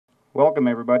Welcome,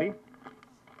 everybody.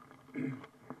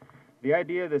 The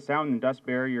idea of the sound and dust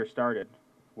barrier started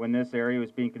when this area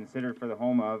was being considered for the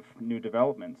home of new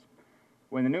developments.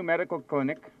 When the new medical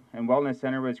clinic and wellness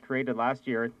center was created last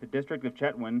year, the district of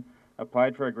Chetwynd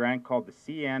applied for a grant called the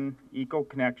CN Eco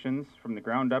Connections from the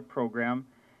Ground Up program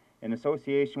in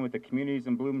association with the Communities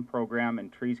in Bloom program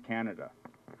and Trees Canada.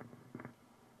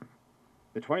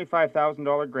 The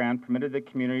 $25,000 grant permitted the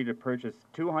community to purchase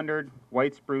 200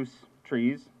 white spruce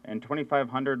trees and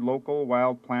 2,500 local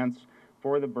wild plants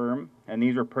for the Berm, and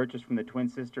these were purchased from the Twin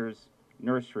Sisters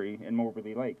Nursery in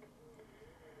Moberly Lake.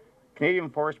 Canadian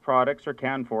Forest Products, or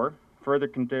CAN4, further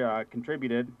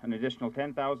contributed an additional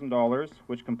 $10,000,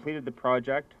 which completed the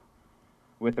project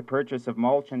with the purchase of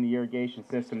mulch and the irrigation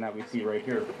system that we see right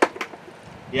here.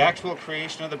 The actual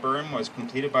creation of the Berm was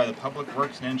completed by the Public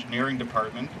Works and Engineering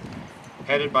Department,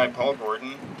 headed by Paul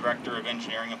Gordon, Director of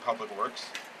Engineering and Public Works.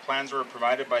 Plans were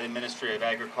provided by the Ministry of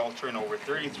Agriculture, and over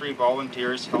 33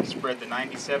 volunteers helped spread the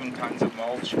 97 tons of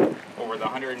mulch over the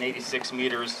 186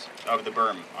 meters of the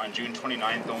berm on June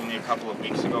 29th, only a couple of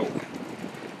weeks ago.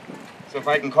 So if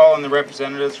I can call on the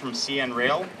representatives from CN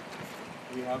Rail.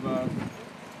 We have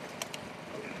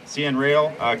CN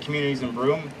Rail, Communities in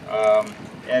Bloom,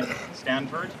 Ed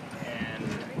Stanford, and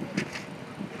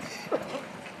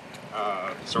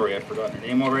sorry, I forgot her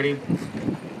name already,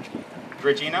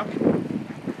 Regina.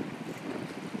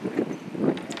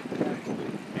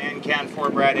 And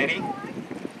CAN4 Brad Eddy,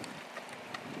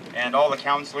 and all the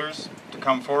councillors to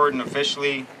come forward and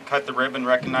officially cut the ribbon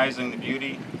recognizing the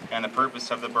beauty and the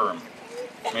purpose of the berm.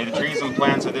 May the trees and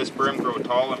plants of this berm grow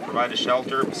tall and provide a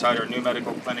shelter beside our new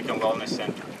medical clinic and wellness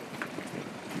centre.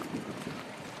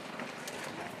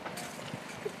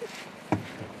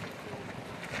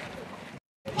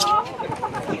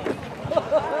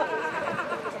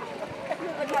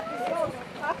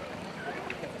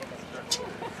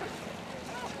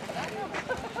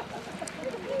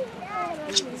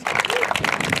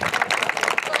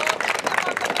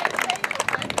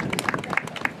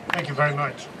 Thank you very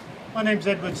much. My name's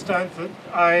Edward Stanford.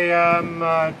 I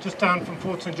am just down from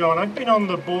Fort St. John. I've been on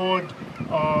the board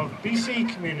of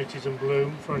BC Communities in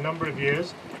Bloom for a number of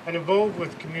years and involved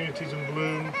with Communities in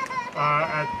Bloom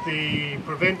at the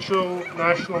provincial,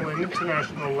 national and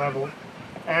international level.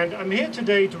 And I'm here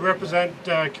today to represent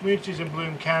Communities in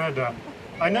Bloom Canada.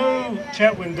 I know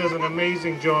Chetwynd does an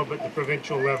amazing job at the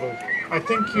provincial level. I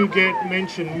think you get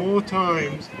mentioned more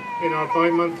times in our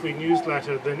bi-monthly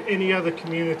newsletter than any other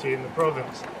community in the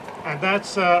province. And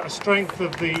that's a strength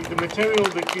of the material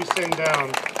that you send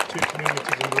down to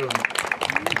Communities in Bloom.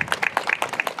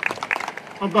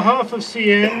 On behalf of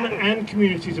CN and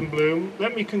Communities in Bloom,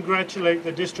 let me congratulate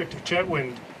the District of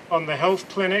Chetwynd on the Health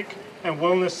Clinic and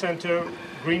Wellness Centre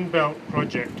Greenbelt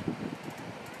project.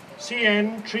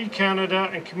 CN, Tree Canada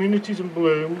and Communities in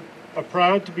Bloom are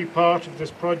proud to be part of this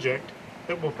project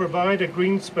that will provide a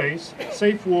green space,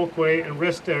 safe walkway and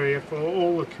rest area for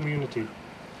all the community.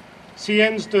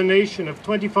 CN's donation of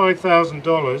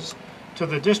 $25,000 to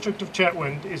the District of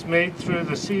Chetwynd is made through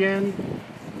the CN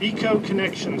Eco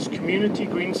Connections Community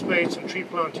Green Space and Tree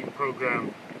Planting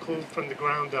Program, called From the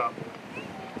Ground Up.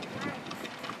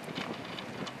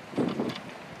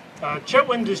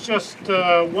 Chetwynd is just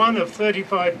one of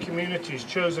 35 communities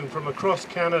chosen from across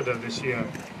Canada this year.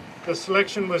 The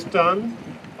selection was done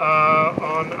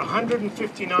on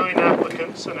 159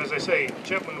 applicants, and as I say,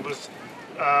 Chetwynd was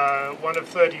one of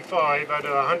 35 out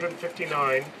of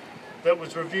 159 that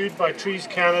was reviewed by Trees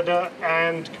Canada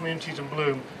and Communities in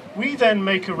Bloom. We then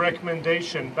make a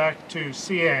recommendation back to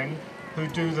CN, who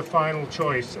do the final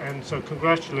choice, and so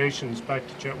congratulations back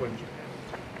to Chetwynd.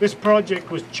 This project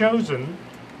was chosen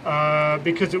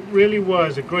because it really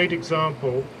was a great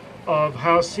example of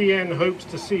how CN hopes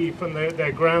to see from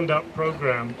their ground up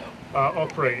program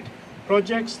operate.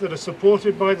 Projects that are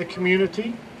supported by the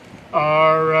community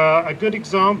are a good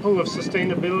example of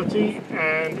sustainability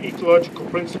and ecological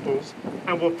principles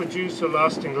and will produce a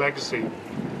lasting legacy.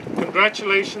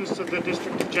 Congratulations to the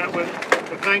District of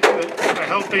Chetwynd, and thank you for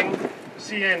helping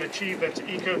CN achieve its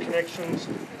Eco Connections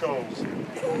goals.